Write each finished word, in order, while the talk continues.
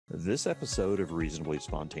This episode of Reasonably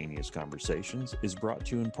Spontaneous Conversations is brought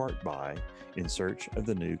to you in part by In Search of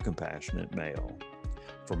the New Compassionate Male.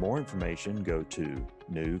 For more information, go to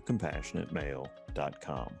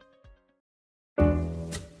newcompassionatemale.com.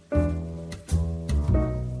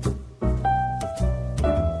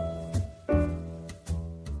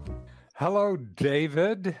 Hello,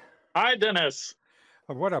 David. Hi, Dennis.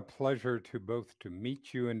 What a pleasure to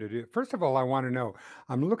meet you and to do. First of all, I want to know,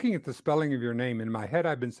 I'm looking at the spelling of your name. In my head,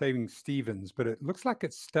 I've been saying Stevens, but it looks like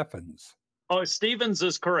it's Steffens. Oh, Stevens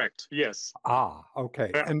is correct. Yes. Ah,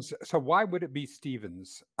 okay. Yeah. And so why would it be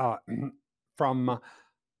Stevens? From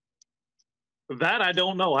that, I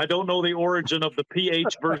don't know. I don't know the origin of the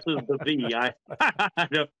PH versus the V.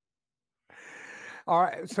 All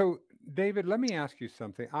right. So, David, let me ask you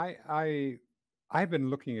something. I've been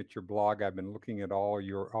looking at your blog. I've been looking at all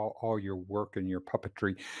your work and your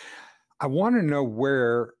puppetry. I want to know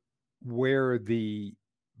where the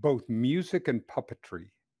both music and puppetry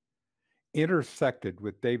intersected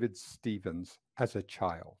with David Stevens as a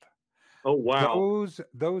child. Oh, wow.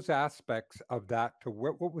 Those aspects of that to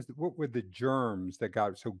what were the germs that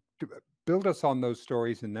got so build us on those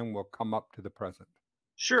stories and then we'll come up to the present.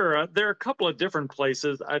 Sure. There are a couple of different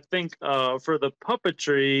places. I think for the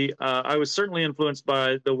puppetry, I was certainly influenced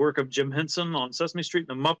by the work of Jim Henson on Sesame Street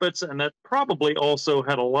and the Muppets, and that probably also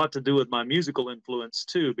had a lot to do with my musical influence,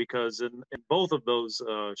 too, because in both of those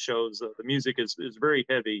shows, the music is very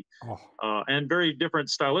heavy and very different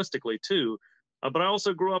stylistically, too. But I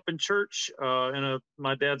also grew up in church.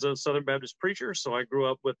 My dad's a Southern Baptist preacher, so I grew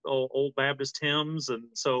up with old Baptist hymns, and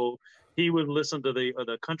so he would listen to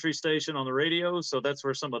the country station on the radio. So that's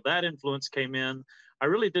where some of that influence came in. I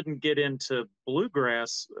really didn't get into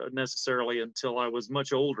bluegrass necessarily until I was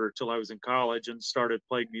much older, till I was in college and started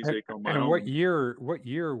playing music on my own. And what year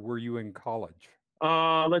were you in college?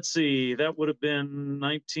 Let's see, that would have been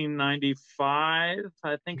 1995,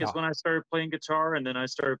 I think, is when I started playing guitar, and then I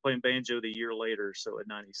started playing banjo the year later, so at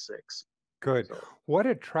 96. Good. So, what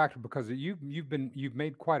attracted, because you've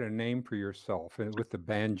made quite a name for yourself with the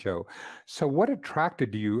banjo. So what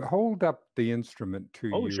attracted you? Hold up the instrument to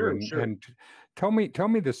you sure. And tell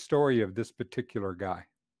me the story of this particular guy.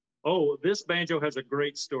 Oh, this banjo has a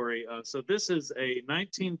great story. So this is a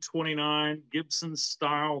 1929 Gibson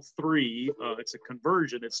Style 3. It's a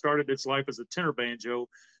conversion. It started its life as a tenor banjo.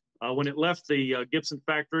 When it left the Gibson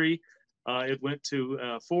factory, it went to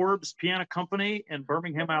Forbes Piano Company in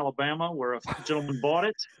Birmingham, Alabama, where a gentleman bought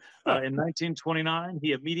it in 1929.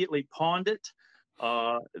 He immediately pawned it.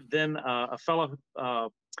 Then the fellow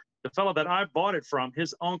that I bought it from,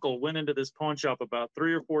 his uncle went into this pawn shop about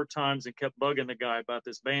 3 or 4 times and kept bugging the guy about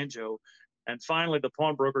this banjo. And finally, the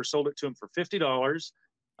pawnbroker sold it to him for $50.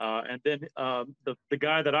 And then the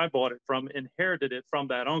guy that I bought it from inherited it from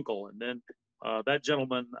that uncle. And then that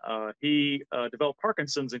gentleman, he developed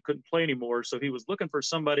Parkinson's and couldn't play anymore. So he was looking for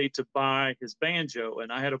somebody to buy his banjo.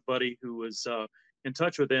 And I had a buddy who was in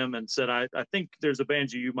touch with him and said, I think there's a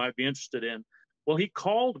banjo you might be interested in. Well, he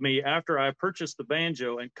called me after I purchased the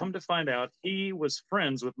banjo, and come to find out, he was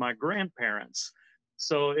friends with my grandparents.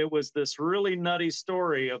 So it was this really nutty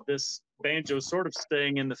story of this banjo sort of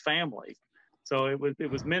staying in the family. So it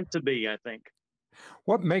was meant to be, I think.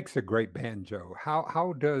 What makes a great banjo?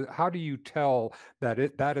 How do you tell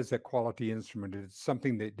that that is a quality instrument? It's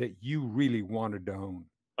something that you really wanted to own.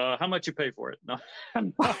 How much you pay for it? No.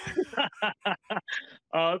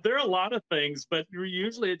 There are a lot of things, but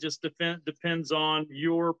usually it just depends on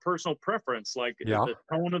your personal preference, like the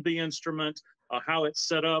tone of the instrument, how it's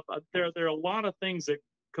set up. There are a lot of things that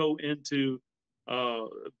go into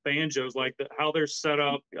banjos, like how they're set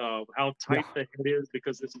up, how tight the head is,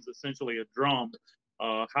 because this is essentially a drum.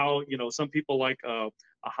 How, some people like a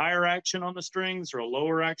higher action on the strings or a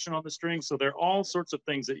lower action on the strings. So there are all sorts of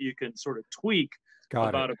things that you can sort of tweak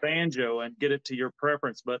about a banjo and get it to your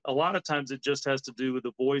preference. But a lot of times it just has to do with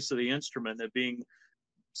the voice of the instrument, it being,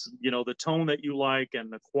 the tone that you like and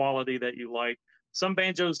the quality that you like. Some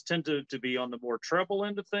banjos tend to be on the more treble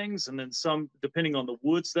end of things, and then some, depending on the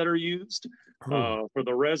woods that are used for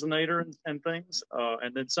the resonator and things.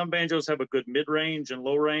 And then some banjos have a good mid-range and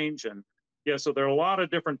low range. And so there are a lot of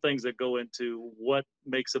different things that go into what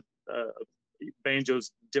makes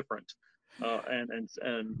banjos different. And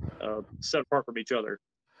set apart from each other.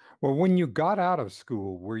 Well, when you got out of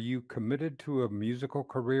school, were you committed to a musical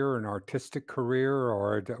career, an artistic career,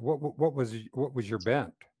 or what was your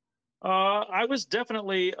bent? I was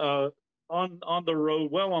definitely on the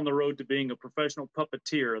road to being a professional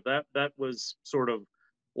puppeteer. That was sort of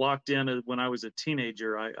locked in when I was a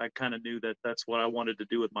teenager. I kind of knew that that's what I wanted to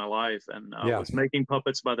do with my life, and I was making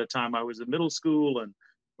puppets by the time I was in middle school, and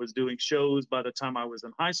was doing shows by the time I was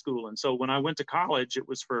in high school. And so when I went to college, it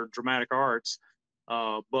was for dramatic arts,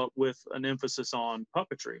 but with an emphasis on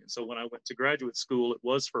puppetry. And so when I went to graduate school, it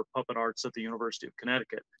was for puppet arts at the University of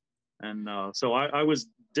Connecticut. And so I was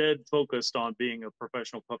dead focused on being a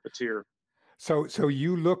professional puppeteer. So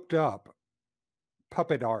you looked up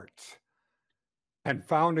puppet arts and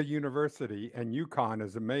found a university, and UConn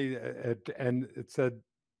is amazing, and it said,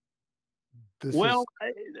 well,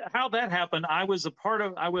 how that happened, I was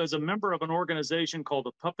a member of an organization called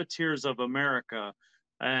the Puppeteers of America,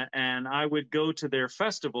 and I would go to their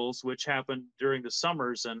festivals, which happened during the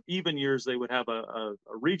summers, and even years they would have a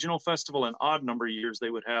regional festival, and odd number of years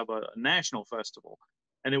they would have a national festival.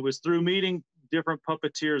 And it was through meeting different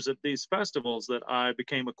puppeteers at these festivals that I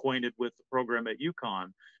became acquainted with the program at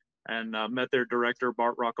UConn, and met their director,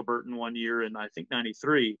 Bart Rockaburton, one year in, I think,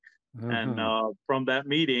 '93. And from that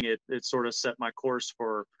meeting, it sort of set my course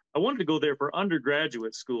for, I wanted to go there for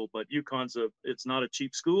undergraduate school, but UConn's it's not a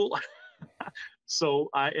cheap school. So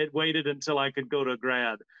it waited until I could go to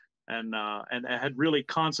grad, and I had really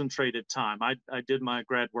concentrated time. I did my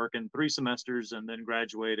grad work in 3 semesters and then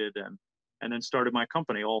graduated, and then started my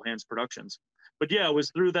company, All Hands Productions. But yeah, it was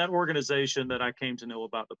through that organization that I came to know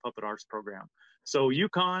about the Puppet Arts program. So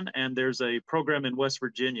UConn, and there's a program in West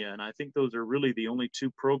Virginia, and I think those are really the only 2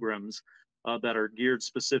 programs that are geared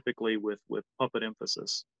specifically with puppet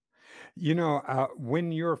emphasis. You know,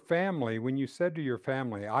 when you said to your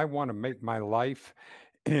family, I want to make my life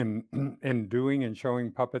in doing and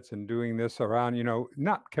showing puppets and doing this around,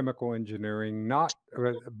 not chemical engineering, not,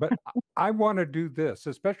 but I want to do this,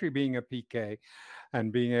 especially being a PK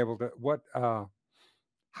and being able to,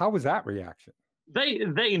 how was that reaction?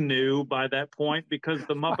 They knew by that point, because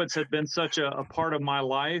the Muppets had been such a part of my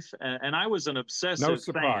life, and I was an obsessive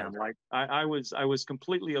fan. Like I was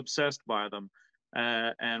completely obsessed by them,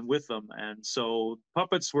 and with them. And so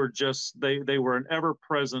puppets were just, they were an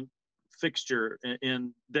ever-present fixture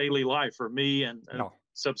in daily life for me, and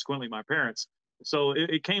subsequently my parents. So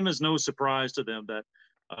it came as no surprise to them that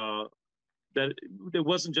that it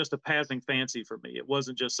wasn't just a passing fancy for me. It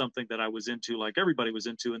wasn't just something that I was into like everybody was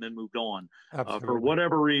into and then moved on. For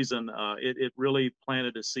whatever reason, it really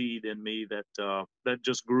planted a seed in me that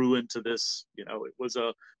just grew into this. It was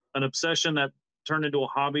an obsession that turned into a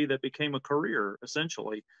hobby that became a career,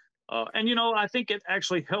 essentially. And I think it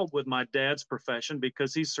actually helped with my dad's profession,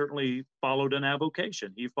 because he certainly followed an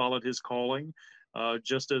avocation. He followed his calling,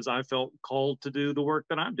 just as I felt called to do the work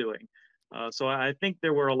that I'm doing. So I think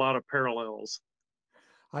there were a lot of parallels.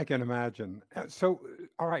 I can imagine. So,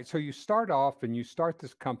 all right. So you start off and you start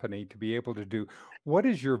this company to be able to do. What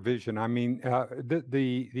is your vision? I mean,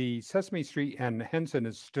 the Sesame Street and Henson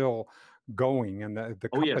is still going, and the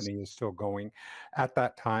company is still going at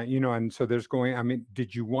that time, and so there's going, I mean,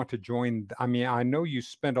 did you want to join? I mean, I know you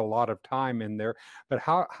spent a lot of time in there, but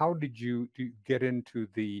how did you get into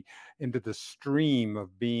the stream of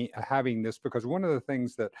having this? Because one of the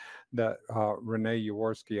things that Renee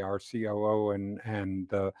Jaworski, our COO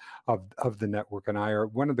and of the network, and I are,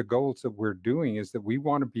 one of the goals that we're doing is that we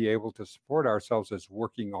want to be able to support ourselves as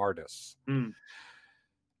working artists.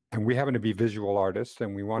 And we happen to be visual artists,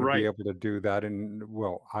 and we want to be able to do that. And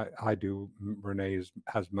well, I do. Renee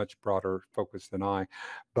has much broader focus than I,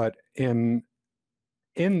 but in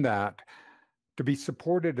that, to be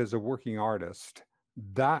supported as a working artist,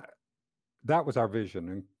 that was our vision.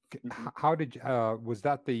 And how did was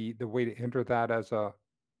that the way to enter that as a?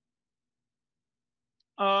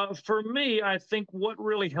 For me, I think what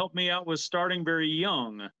really helped me out was starting very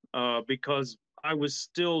young, because I was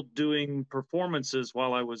still doing performances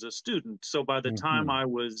while I was a student. So by the time I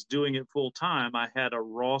was doing it full time, I had a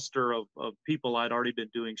roster of people I'd already been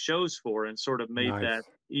doing shows for, and sort of made that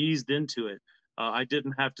eased into it. I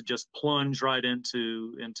didn't have to just plunge right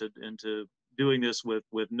into doing this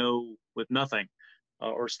with nothing,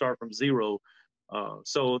 or start from zero.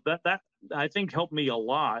 So that I think helped me a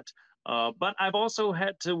lot. But I've also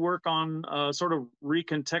had to work on sort of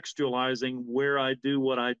recontextualizing where I do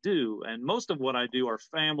what I do. And most of what I do are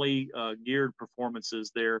family geared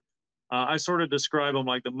performances. I sort of describe them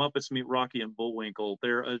like the Muppets meet Rocky and Bullwinkle.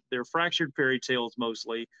 They're fractured fairy tales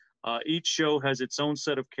mostly. Each show has its own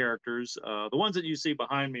set of characters. The ones that you see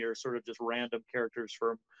behind me are sort of just random characters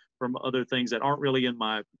from other things that aren't really in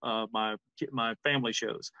my family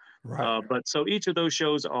shows. But so each of those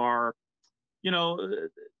shows are,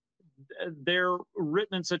 they're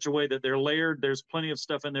written in such a way that they're layered. There's plenty of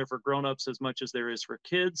stuff in there for grown-ups as much as there is for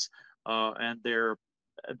kids, and they're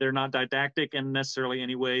not didactic in necessarily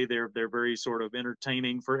any way. They're very sort of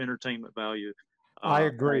entertaining for entertainment value. I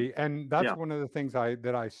agree, and that's Yeah, one of the things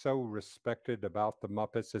that I so respected about the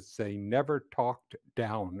Muppets is they never talked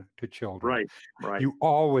down to children. right, right, You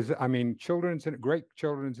always, I mean, great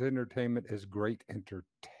children's entertainment is great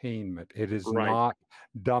entertainment. It is right. not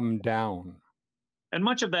dumbed down. And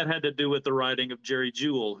much of that had to do with the writing of Jerry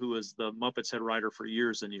Jewell, who was the Muppets head writer for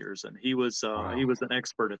years and years, and he Wow. was an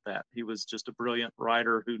expert at that. He was just a brilliant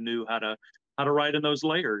writer who knew how to write in those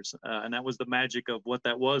layers, and that was the magic of what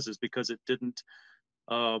that was, is because it didn't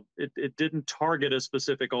target a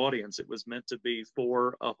specific audience. It was meant to be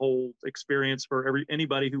for a whole experience for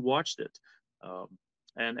anybody who watched it, um,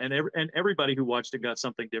 and everybody who watched it got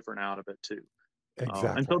something different out of it too. And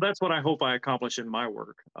Exactly. so that's what I hope I accomplish in my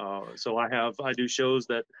work. So I do shows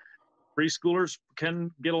that preschoolers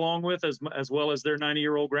can get along with as well as their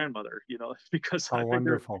 90-year-old grandmother, because I How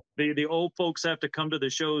figure wonderful. the old folks have to come to the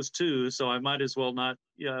shows too. So I might as well not,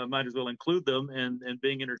 might as well include them in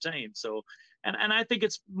being entertained. So, and I think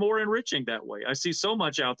it's more enriching that way. I see so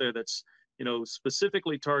much out there that's,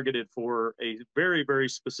 specifically targeted for a very, very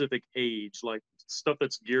specific age, like stuff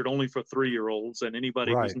that's geared only for 3-year-olds, and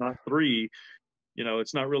anybody who's Right. not 3,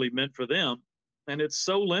 it's not really meant for them. And it's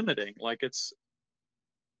so limiting. Like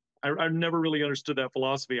I've never really understood that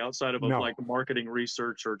philosophy outside of No, like marketing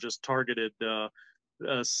research or just targeted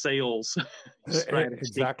sales strategy.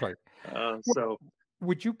 exactly. So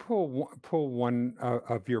Would you pull one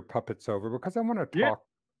of your puppets over because I want to yeah, talk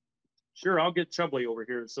sure. I'll get Chubbly over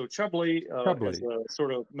here. So Chubbly is doubly. a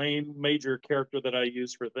sort of major character that I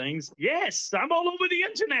use for things. Yes, I'm all over the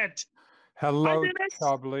internet. Hi, Hello, Dennis.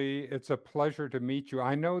 Chubbly. It's a pleasure to meet you.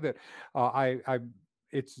 I know that I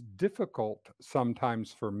it's difficult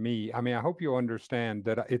sometimes for me. I mean, I hope you understand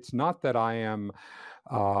that it's not that I am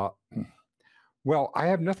uh, well, I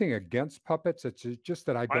have nothing against puppets. It's just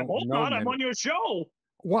that I I don't hope know not. I'm many. on your show.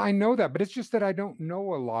 Well, I know that, but it's just that I don't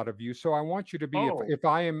know a lot of you. So I want you to be Oh, if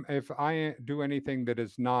I do anything that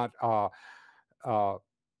is not uh,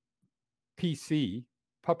 PC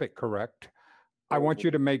puppet correct, I want oh,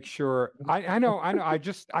 you to make sure. I know.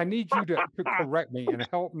 I need you to correct me and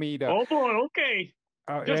help me to oh boy. Okay.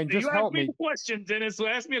 Just and you just ask help me me. the question, Dennis.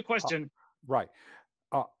 Ask me a Uh, question. right.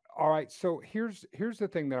 Uh, all right. So here's the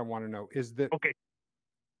thing that I want to know is that Okay.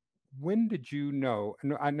 when did you know?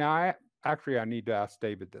 Now, actually, I need to ask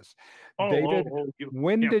David this. David, You,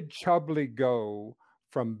 when yeah. did Chubbly go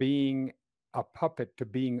from being a puppet to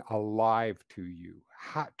being alive to you?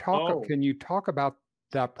 Oh, Can you talk about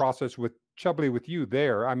that process with Chubbly with you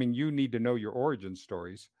there? I mean, you need to know your origin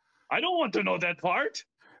stories. I don't want to know that part.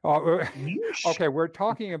 Uh, Yeesh. okay, No. we're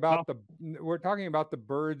talking about the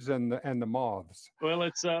birds and the moths. Well,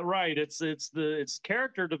 it's right. It's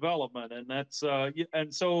character development, and that's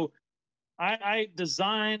and so I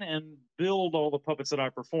design and build all the puppets that I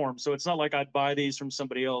perform. So it's not like I'd buy these from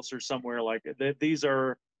somebody else or somewhere. Like these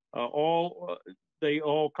are all they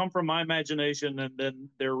all come from my imagination, and then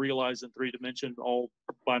they're realized in 3 dimension all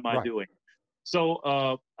by my Right. doing.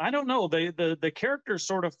 So I don't know. The character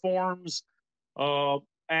sort of forms uh,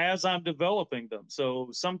 as I'm developing them. So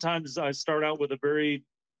sometimes I start out with a very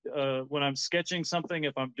when I'm sketching something,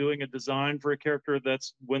 if I'm doing a design for a character,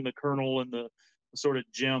 that's when the kernel and the sort of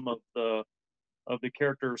gem of the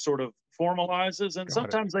character sort of formalizes, and Got it.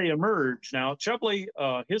 sometimes they emerge. Now, Chubbly,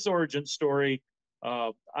 his origin story,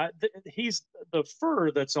 he's the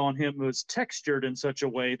fur that's on him was textured in such a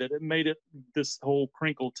way that it made it this whole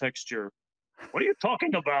crinkle texture. What are you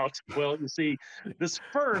talking about? Well, you see, this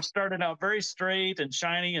fur started out very straight and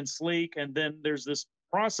shiny and sleek, and then there's this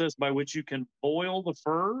process by which you can boil the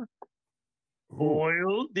fur. Ooh.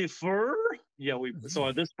 Boil the fur? Yeah,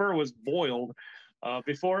 so this fur was boiled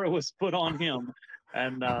before it was put on him,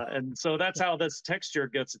 and so that's how this texture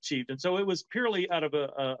gets achieved. And so it was purely out of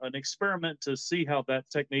an experiment to see how that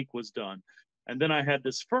technique was done. And then I had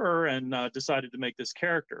this fur and decided to make this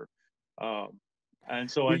character. Um, and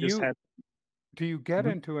so Do I just you had. do you get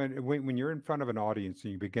Mhm. into it when you're in front of an audience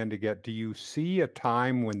and you begin to get, do you see a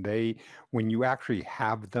time when you actually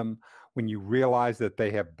have them, when you realize that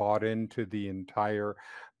they have bought into the entire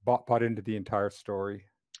story?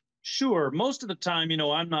 Sure. Most of the time,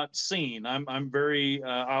 I'm not seen. I'm very.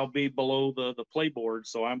 I'll be below the playboard,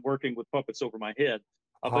 so I'm working with puppets over my head.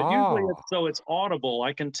 But usually, Ah, it's audible.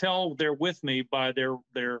 I can tell they're with me by their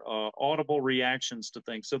audible reactions to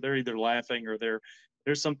things. So they're either laughing or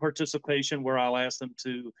there's some participation where I'll ask them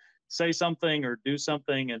to say something or do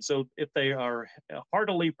something. And so if they are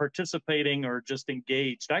heartily participating or just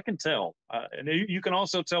engaged, I can tell. And you can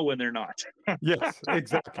also tell when they're not. yes,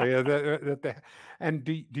 exactly. And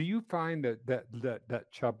do you find that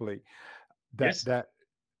Chubbly, Yes. that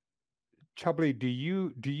Chubbly, do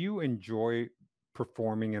you enjoy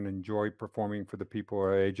performing and enjoy performing for the people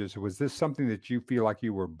our ages? Was this something that you feel like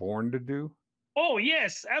you were born to do? Oh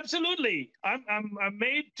yes, absolutely. I'm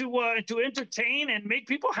made to entertain and make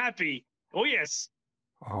people happy. Oh yes.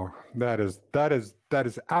 Oh, that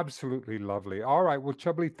is absolutely lovely. All right. Well,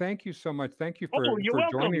 Chubbly, thank you so much. Thank you Oh, you're for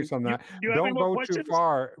joining welcome. us on that. Do you have any Don't more go too questions?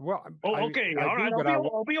 far. Well, Oh, okay. I All do, right. but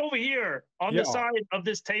I'll be over here on the yeah. side of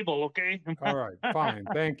this table. Okay. All right. Fine.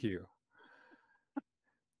 Thank you.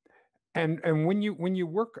 And when you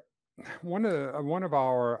work, one of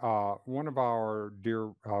our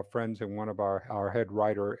dear friends and one of our head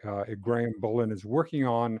writer, Graham Bullen, is working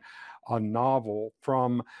on a novel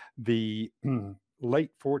from the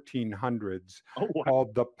late 1400s Oh wow.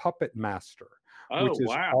 called The Puppet Master, Oh which is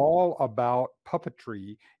wow. all about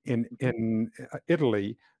puppetry in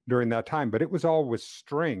Italy during that time. But it was all with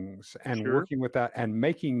strings and Sure. working with that and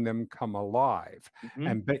making them come alive.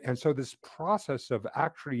 Hmm. And so this process of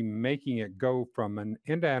actually making it go from an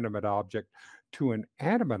inanimate object to an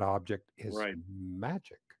animate object is Right.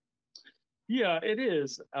 magic. Yeah, it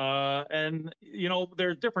is. And you know, there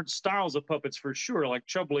are different styles of puppets for sure. Like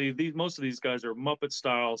Chubbly, most of these guys are Muppet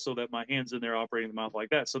style, so that my hand's in there operating the mouth like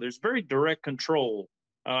that. So there's very direct control.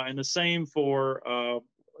 And the same for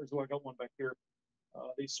I got one back here.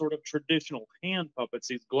 These sort of traditional hand puppets,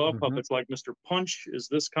 these glove Hmm. puppets, like Mr. Punch is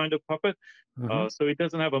this kind of puppet. Hmm. So he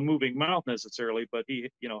doesn't have a moving mouth necessarily, but he,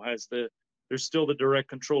 you know, there's still the direct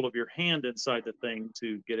control of your hand inside the thing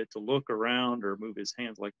to get it to look around or move his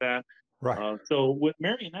hands like that. Right. So with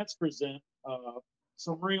marionettes present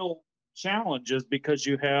some real challenges because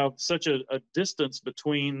you have such a distance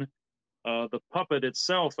between the puppet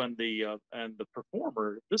itself and the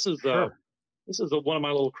performer. Sure. This is one of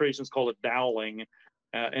my little creations called a dowling.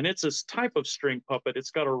 And it's this type of string puppet.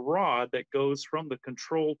 It's got a rod that goes from the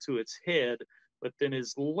control to its head, but then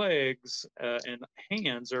his legs and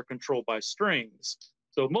hands are controlled by strings.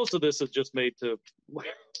 So most of this is just made to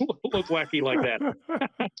look wacky like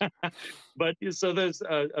that. But so there's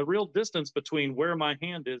a real distance between where my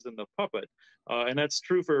hand is and the puppet. And that's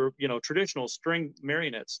true for, you know, traditional string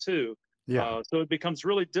marionettes too. Yeah. So it becomes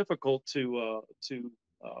really difficult to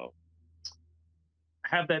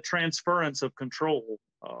have that transference of control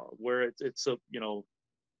where it's a, you know,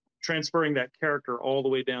 transferring that character all the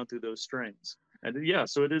way down through those strings. And yeah,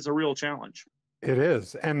 so it is a real challenge. It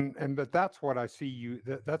is, and that's what I see you.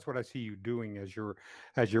 That's what I see you doing as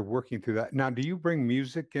you're working through that. Now, do you bring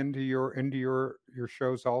music into your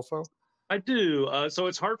shows also? I do. So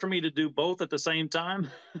it's hard for me to do both at the same time.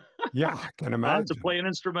 Yeah, I can To imagine. play an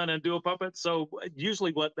instrument and do a puppet. So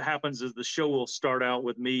usually what happens is the show will start out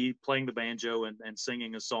with me playing the banjo and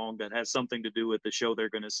singing a song that has something to do with the show they're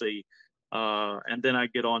going to see. And then I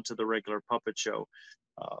get on to the regular puppet show.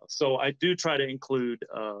 So I do try to include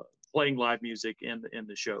playing live music in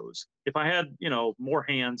the shows. If I had, you know, more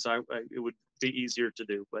hands, it would be easier to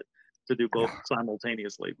do, but to do both Yeah.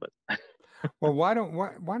 simultaneously. But Well, why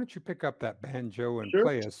don't you pick up that banjo and sure,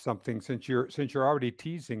 play us something since you're already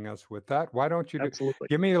teasing us with that? Why don't you absolutely.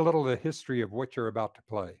 give me a little of the history of what you're about to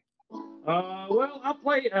play? Well, I'll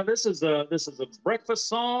play. This is a breakfast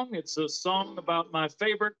song. It's a song about my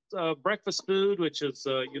favorite breakfast food, which is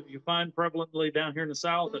you find prevalently down here in the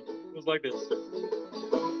South. It goes like this.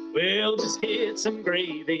 Well, biscuits and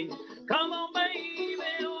gravy. Come on, baby,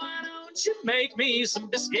 why don't you make me some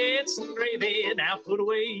biscuits and gravy? Now put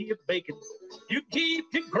away your bacon. You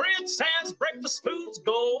keep your grits as breakfast foods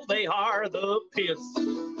go. They are the pits.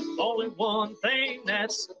 Only one thing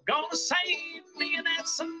that's gonna save me, and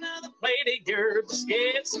that's another plate of your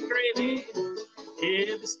biscuits and gravy.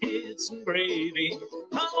 Yeah, biscuits and gravy.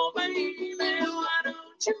 Come on, baby, why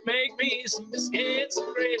don't you make me some biscuits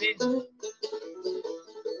and gravy?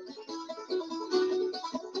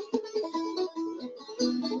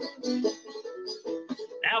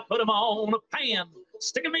 Now put them on a pan,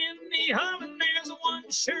 stick them in the oven. There's one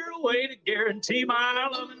sure way to guarantee my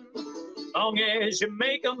loving. Long as you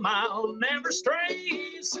make them, I'll never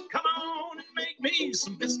stray. So come on and make me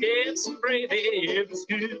some biscuits and gravy. Yeah,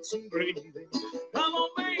 biscuits and gravy. Come on,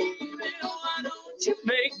 baby, why don't you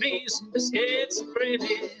make me some biscuits and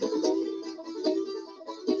gravy?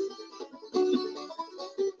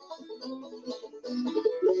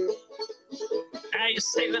 Now you're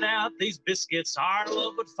saving out these biscuits, our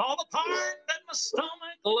love would fall apart. That my stomach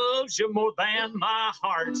loves you more than my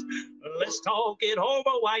heart. Let's talk it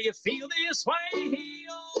over while you feel this way.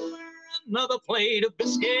 Over another plate of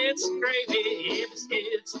biscuits and gravy. Yeah,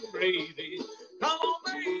 biscuits and gravy. Come on,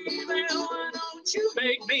 baby, why don't you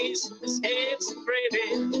make me some biscuits and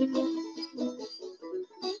gravy?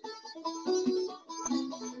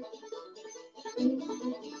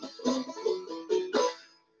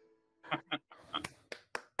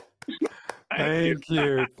 Thank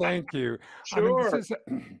you. Thank you. I mean, Sure.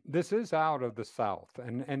 this is out of the South,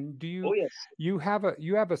 and do Oh, yes. you have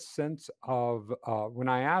a sense of when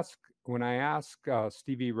I ask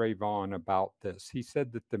Stevie Ray Vaughan about this, he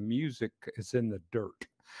said that the music is in the dirt.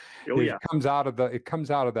 Oh, yeah. It comes out of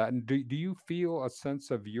that. And do you feel a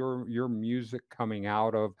sense of your music coming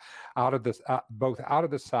out of this both out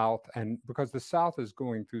of the South, and because the South is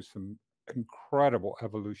going through some incredible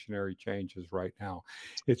evolutionary changes right now.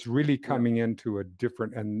 It's really Yeah. coming into a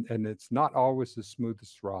different, and it's not always the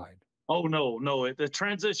smoothest ride. Oh, no, no. The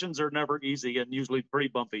transitions are never easy and usually pretty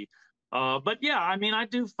bumpy. But yeah, I mean, I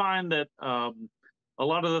do find that a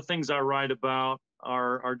lot of the things I write about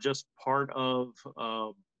are just part of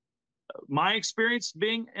my experience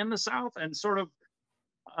being in the South, and sort of,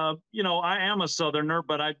 I am a Southerner,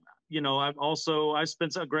 but I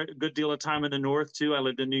spent a good deal of time in the North too. I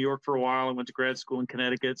lived in New York for a while. I went to grad school in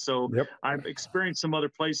Connecticut, so Yep. I've experienced some other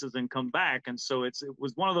places and come back. And so it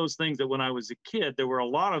was one of those things that when I was a kid, there were a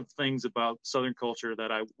lot of things about Southern culture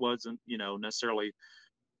that I wasn't, necessarily.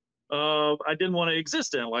 I didn't want to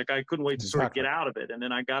exist in. Like, I couldn't wait to sort of get out of it. And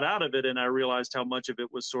then I got out of it, and I realized how much of it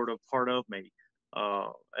was sort of part of me.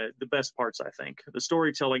 The best parts, I think, the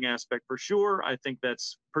storytelling aspect for sure. I think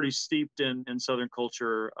that's pretty steeped in Southern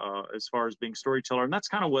culture as far as being storyteller, and that's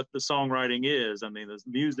kind of what the songwriting is. I mean, the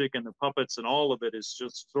music and the puppets and all of it is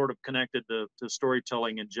just sort of connected to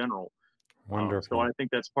storytelling in general. Wonderful. So I think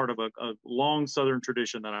that's part of a long Southern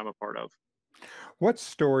tradition that I'm a part of. What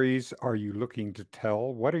stories are you looking to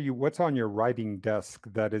tell? What's on your writing desk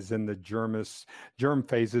that is in the germ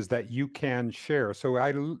phases that you can share? So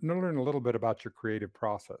learn a little bit about your creative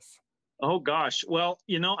process. Oh gosh. Well,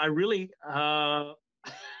 I really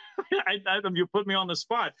you put me on the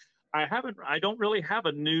spot. I don't really have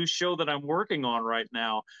a new show that I'm working on right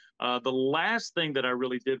now. The last thing that I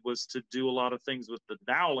really did was to do a lot of things with the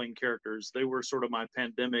Dowling characters. They were sort of my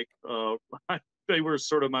pandemic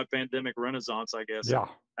renaissance, I guess. Yeah.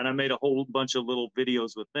 And I made a whole bunch of little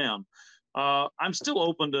videos with them. I'm still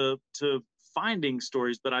open to finding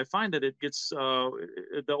stories, but I find that it gets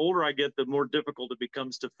the older I get, the more difficult it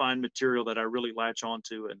becomes to find material that I really latch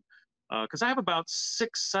onto. And because I have about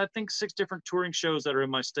six different touring shows that are in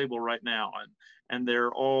my stable right now, and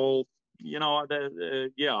they're all, yeah.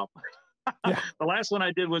 Yeah. The last one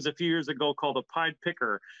I did was a few years ago called The Pied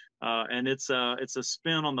Picker, and it's a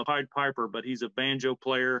spin on the Pied Piper, but he's a banjo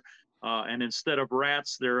player, and instead of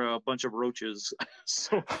rats, they're a bunch of roaches.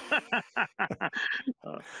 so,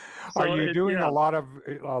 Are you doing yeah. a lot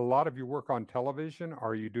of your work on television?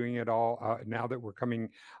 Are you doing it all now that we're coming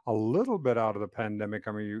a little bit out of the pandemic?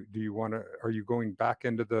 I mean, are you going back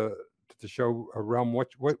into the show realm?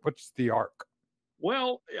 What's the arc?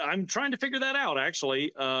 Well, I'm trying to figure that out,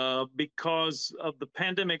 actually, because of the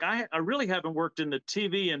pandemic. I really haven't worked in the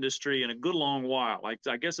TV industry in a good long while. Like,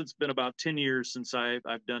 I guess it's been about 10 years since I've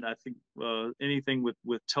done, I think, anything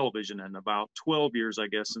with television, and about 12 years, I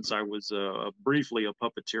guess, since I was briefly a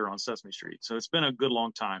puppeteer on Sesame Street. So it's been a good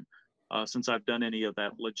long time since I've done any of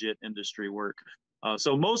that legit industry work.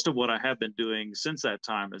 So most of what I have been doing since that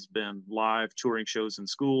time has been live touring shows in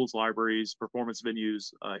schools, libraries, performance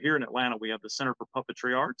venues. Here in Atlanta, we have the Center for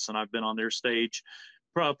Puppetry Arts, and I've been on their stage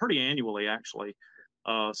pretty annually, actually.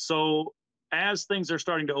 So as things are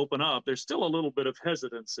starting to open up, there's still a little bit of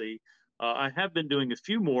hesitancy. I have been doing a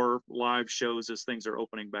few more live shows as things are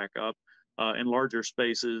opening back up in larger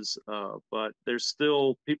spaces, but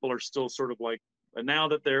people are still sort of like, now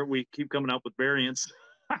that we keep coming out with variants,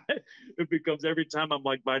 it becomes every time I'm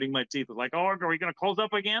like biting my teeth. It's like, oh, are we going to close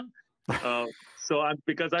up again?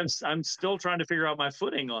 Because I'm still trying to figure out my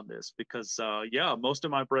footing on this, because most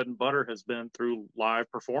of my bread and butter has been through live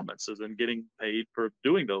performances and getting paid for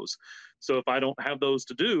doing those. So if I don't have those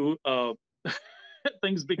to do,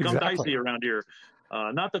 things become dicey around here.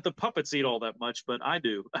 Not that the puppets eat all that much, but I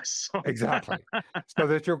do. Exactly. So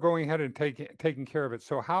that you're going ahead and taking care of it.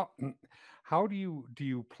 So how do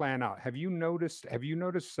you plan out? Have you noticed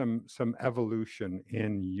some evolution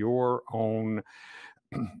in your own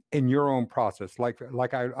process?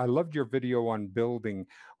 Like I loved your video on building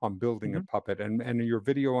Mm-hmm. a puppet, and your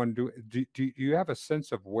video on do you have a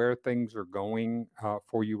sense of where things are going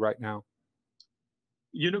for you right now?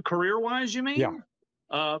 Career-wise, you mean?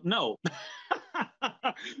 Yeah. No.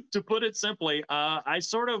 To put it simply, I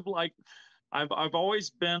sort of like, I've always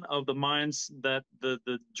been of the minds that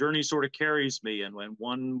the journey sort of carries me, and when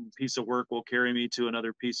one piece of work will carry me to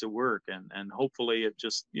another piece of work, and hopefully it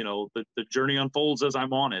just, the journey unfolds as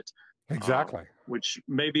I'm on it. Exactly. Which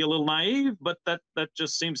may be a little naive, but that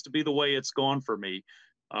just seems to be the way it's gone for me.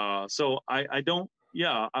 So I don't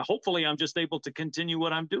yeah, hopefully I'm just able to continue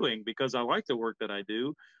what I'm doing because I like the work that I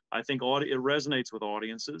do. I think it resonates with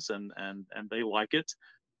audiences and they like it.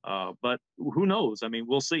 But who knows? I mean,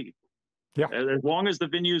 we'll see. Yeah. As long as the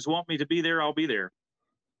venues want me to be there, I'll be there.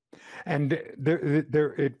 And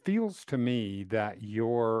it feels to me that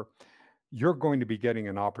you're going to be getting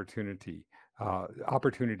an opportunities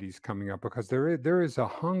coming up, because there is a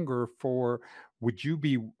hunger for. Would you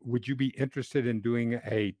be interested in doing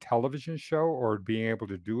a television show or being able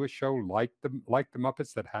to do a show like the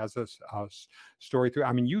Muppets that has a story through?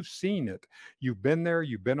 I mean, you've seen it. You've been there.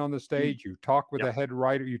 You've been on the stage. You talk with Yeah. the head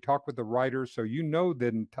writer. You talk with the writers, so you know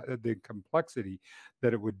the complexity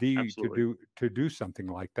that it would be Absolutely. to do something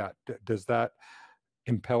like that. Does that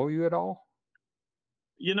impel you at all?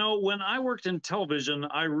 You know, when I worked in television,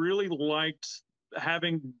 I really liked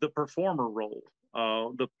having the performer role.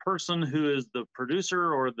 The person who is the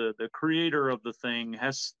producer or the creator of the thing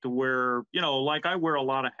has to wear, you know, like I wear a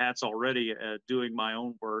lot of hats already doing my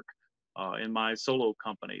own work in my solo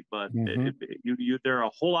company, but there are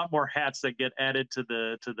a whole lot more hats that get added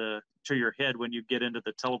to your head when you get into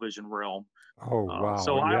the television realm. Oh, wow.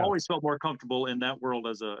 So I Yes. always felt more comfortable in that world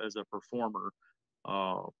as a performer.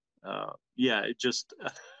 Yeah, it just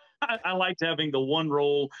I liked having the one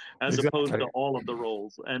role as opposed to all of the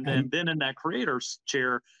roles. And then in that creator's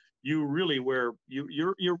chair, you really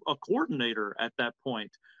you're a coordinator at that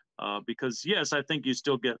point. Because yes, I think you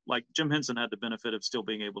still get, like Jim Henson had the benefit of still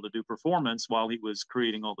being able to do performance while he was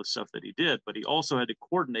creating all the stuff that he did, but he also had to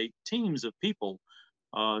coordinate teams of people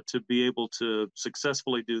to be able to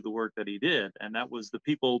successfully do the work that he did. And that was the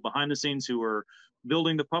people behind the scenes who were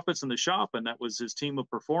building the puppets in the shop, and that was his team of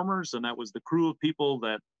performers, and that was the crew of people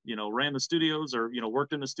that, you know, ran the studios or, you know,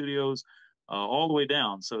 worked in the studios all the way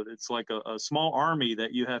down. So it's like a small army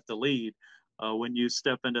that you have to lead when you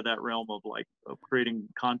step into that realm of creating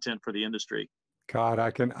content for the industry. God,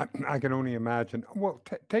 I can only imagine. Well,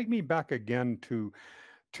 take me back again to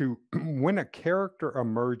when a character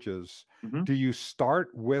emerges. Mm-hmm. Do you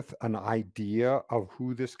start with an idea of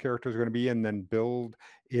who this character is going to be and then build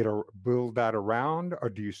that around, or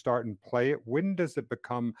do you start and play it? When does it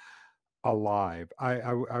become alive?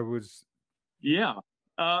 I was. Yeah.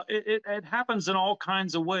 It happens in all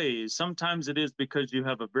kinds of ways. Sometimes it is because you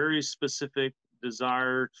have a very specific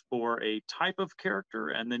desire for a type of character,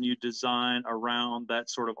 and then you design around that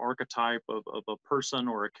sort of archetype of a person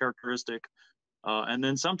or a characteristic. And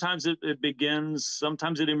then sometimes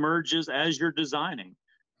sometimes it emerges as you're designing.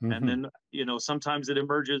 And then, you know, sometimes it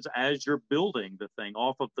emerges as you're building the thing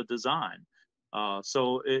off of the design.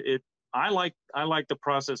 So I like the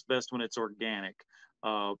process best when it's organic.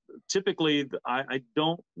 Typically, I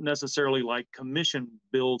don't necessarily like commission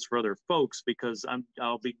builds for other folks, because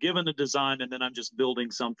I'll be given the design and then I'm just building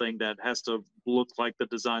something that has to look like the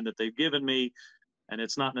design that they've given me. And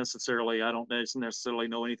it's not necessarily, I don't necessarily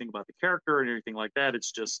know anything about the character or anything like that.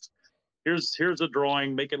 It's just, here's a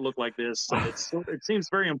drawing, make it look like this. And it seems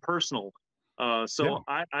very impersonal. So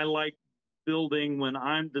yeah. I like building when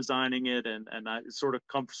I'm designing it, and it sort of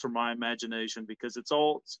comes from my imagination, because it's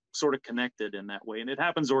all sort of connected in that way, and it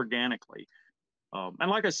happens organically. And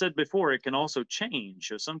like I said before, it can also change.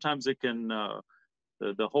 So sometimes it can,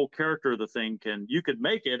 the whole character of the thing you could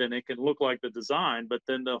make it and it can look like the design, but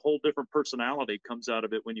then the whole different personality comes out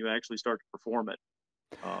of it when you actually start to perform it.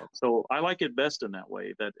 So I like it best in that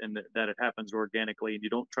way, that it happens organically and you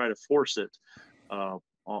don't try to force it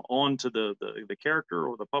onto the character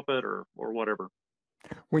or the puppet or whatever.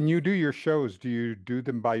 When you do your shows, do you do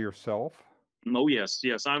them by yourself? Oh, yes.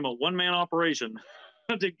 I'm a one-man operation.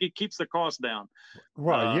 It keeps the cost down.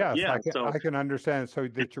 Well, yes, yeah, I can understand. So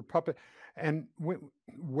that your puppet, and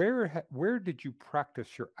where did you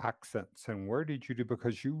practice your accents, and where did you do?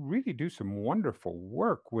 Because you really do some wonderful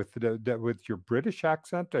work with with your British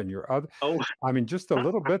accent and your other. Oh, I mean, just a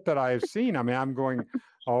little bit that I have seen. I mean, I'm going,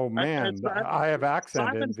 oh man, I have accent.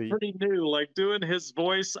 Simon's pretty new. Like doing his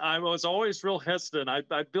voice, I was always real hesitant.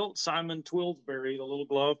 I built Simon Twillsbury, the little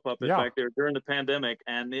glove puppet, back there during the pandemic,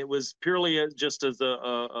 and it was purely just as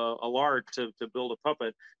a lark to build a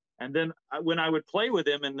puppet. And then when I would play with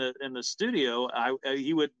him in the studio,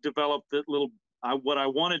 he would develop the what I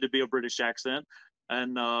wanted to be a British accent.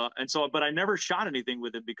 And so, but I never shot anything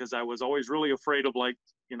with him because I was always really afraid of, like,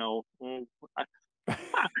 you know,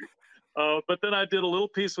 but then I did a little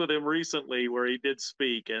piece with him recently where he did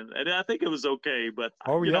speak, and I think it was okay. But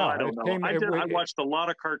I don't know. I watched a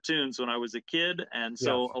lot of cartoons when I was a kid, and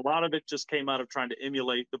so a lot of it just came out of trying to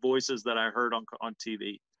emulate the voices that I heard on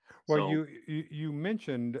TV. Well, So you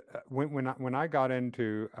mentioned when I got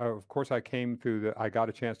into, of course, I came through I got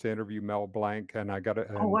a chance to interview Mel Blanc, and I got oh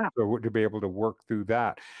and wow, so to be able to work through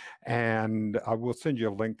that, and I will send you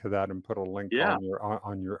a link to that and put a link yeah,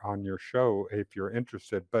 on your show if you're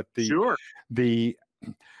interested. But sure, the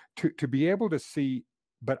to be able to see.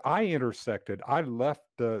 But I intersected. I left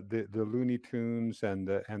the Looney Tunes and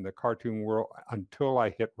the cartoon world until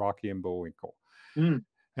I hit Rocky and Bullwinkle, mm.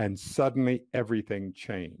 and suddenly everything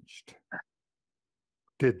changed.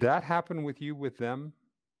 Did that happen with you with them?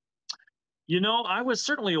 I was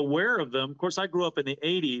certainly aware of them. Of course, I grew up in the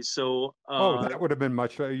 '80s, so Oh, that would have been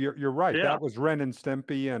much. You're right. yeah. That was Ren and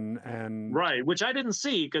Stimpy and Right, which I didn't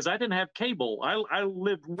see because I didn't have cable. I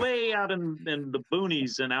lived way out in the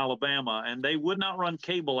boonies in Alabama, and they would not run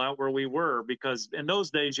cable out where we were because in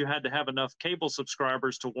those days you had to have enough cable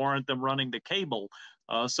subscribers to warrant them running the cable.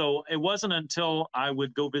 So it wasn't until I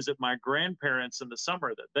would go visit my grandparents in the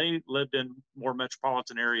summer that they lived in more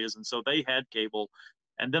metropolitan areas, and so they had cable.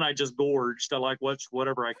 And then I just gorged. I like watched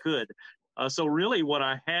whatever I could. So really, what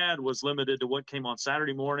I had was limited to what came on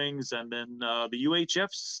Saturday mornings, and then the UHF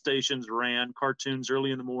stations ran cartoons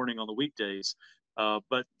early in the morning on the weekdays.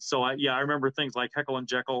 But so I remember things like Heckle and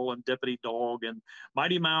Jekyll and Deputy Dog and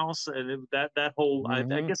Mighty Mouse, and that whole. I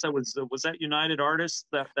guess that was that United Artists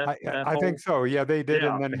that I whole. think so. Yeah, they did.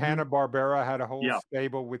 Yeah, And then Hanna-Barbera had a whole yeah,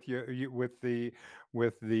 stable with the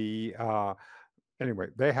anyway,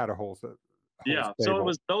 they had a whole yeah. So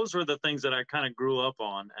stable. those were the things that I kind of grew up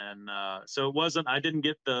on, and so it wasn't. I didn't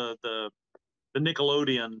get the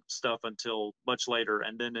Nickelodeon stuff until much later,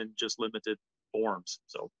 and then in just limited forms.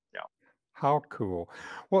 So yeah. How cool.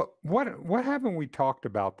 Well, what haven't we talked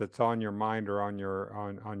about that's on your mind or on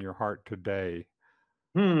your heart today,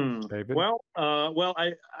 David? Well,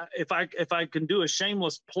 if I can do a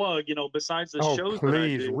shameless plug, besides the Oh, shows that I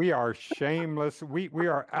please. do, We are shameless. We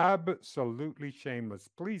are absolutely shameless.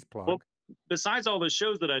 Please well, plug. besides all the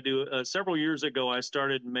shows that I do, several years ago I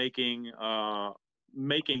started making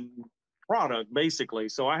product basically.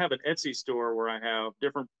 So I have an Etsy store where I have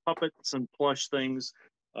different puppets and plush things.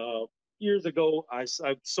 Uh, Years ago, I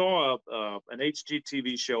saw an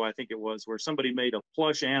HGTV show, I think it was, where somebody made a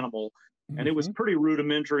plush animal, and it was Hmm. pretty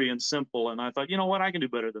rudimentary and simple. And I thought, you know what, I can do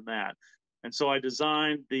better than that. And so I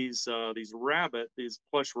designed these these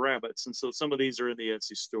plush rabbits, and so some of these are in the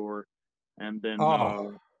Etsy store. And then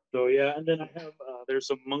Oh, so yeah, and then I have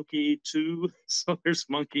there's a monkey too. So there's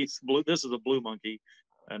monkeys. Blue. This is a blue monkey,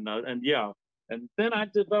 and yeah, and then I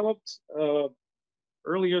developed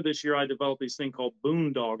earlier this year. I developed this thing called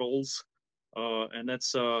boondoggles, and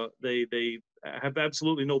that's they have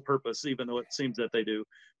absolutely no purpose, even though it seems that they do.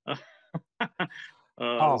 So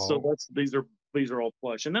oh. these are all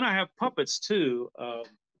plush, and then I have puppets too.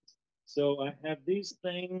 So I have these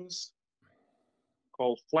things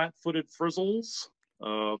called flat-footed frizzles.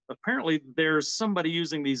 Apparently, there's somebody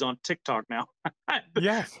using these on TikTok now.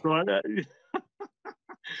 Yes.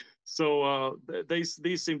 So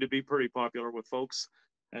these seem to be pretty popular with folks.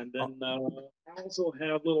 And Oh, then I also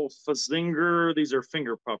have little Fazinger. These are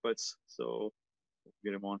finger puppets. So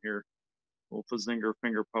get them on here. Little Fazinger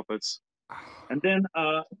finger puppets. And then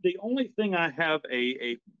the only thing I have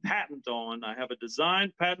a patent on, I have a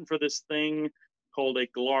design patent for this thing called a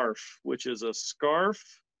glarf, which is a scarf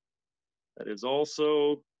that is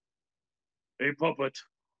also a puppet.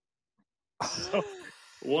 So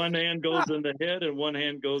one hand goes in the head and one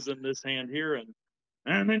hand goes in this hand here,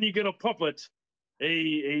 and then you get a puppet,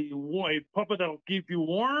 a puppet that'll keep you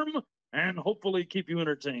warm and hopefully keep you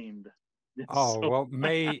entertained. oh, So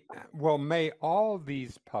may all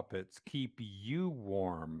these puppets keep you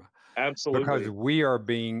warm because absolutely we are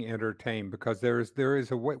being entertained because there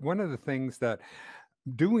is a way, one of the things that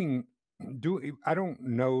doing do I don't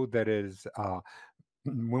know that is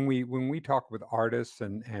when we talk with artists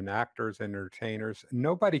and actors and entertainers,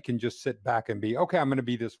 nobody can just sit back and be okay, I'm going to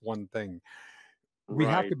be this one thing. We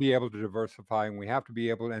have right. to be able to diversify, and we have to be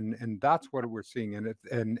able, and that's what we're seeing. And it's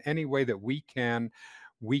in any way that we can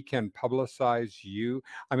publicize you.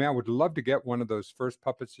 I mean, I would love to get one of those first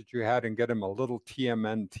puppets that you had and get him a little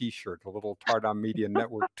TMN T-shirt, a little Tardan Media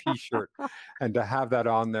Network T-shirt, and to have that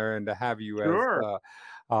on there, and to have you as. Sure.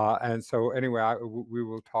 And so anyway, we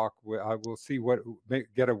will talk. I will see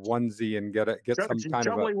get a onesie and get some kind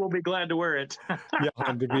of a Chubbly will be glad to wear it. yeah,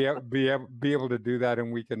 and to be able to do that, and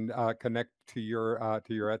we can connect to your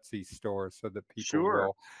Etsy store so that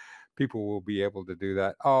Sure. people will be able to do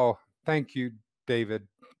that. Oh, thank you, David.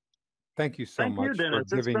 Thank you so Thank you, much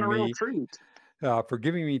Dennis. It's been a real treat. for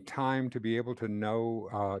giving me time to be able to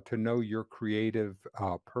know your creative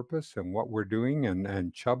purpose and what we're doing,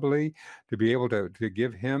 and Chubbly to be able to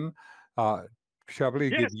give him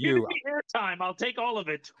Chubbly, Yes, give give you. me airtime. I'll take all of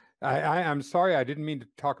it. I'm sorry, I didn't mean to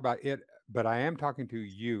talk about it, but I am talking to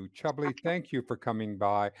you, Chubbly. Thank you for coming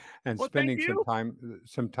by and Well, thank spending you.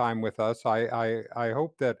 some time with us. I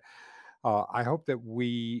hope that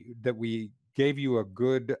we gave you a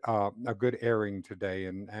good airing today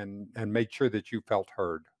and made sure that you felt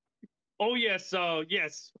heard. Oh yes,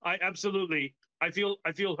 yes, I absolutely. I feel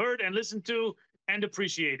heard and listened to and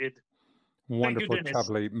appreciated. Thank you, Wonderful, Dennis.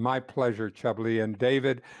 Chubbly. My pleasure, Chubbly. And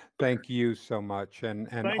David, thank you so much. And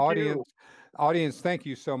Thank you. audience, thank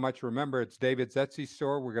you so much. Remember, it's David's Etsy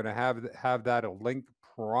store. We're going to have that a link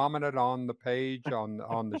prominent on the page on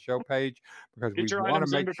the show page because we Get your want to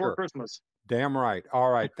items in make before sure. Christmas. Damn right.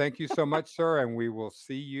 All right. Thank you so much, sir. And we will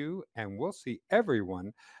see you and we'll see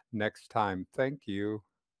everyone next time. Thank you.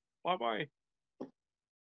 Bye-bye.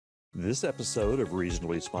 This episode of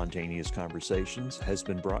Reasonably Spontaneous Conversations has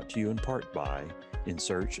been brought to you in part by In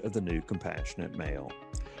Search of the New Compassionate Male.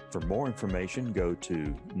 For more information, go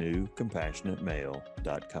to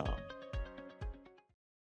newcompassionatemale.com.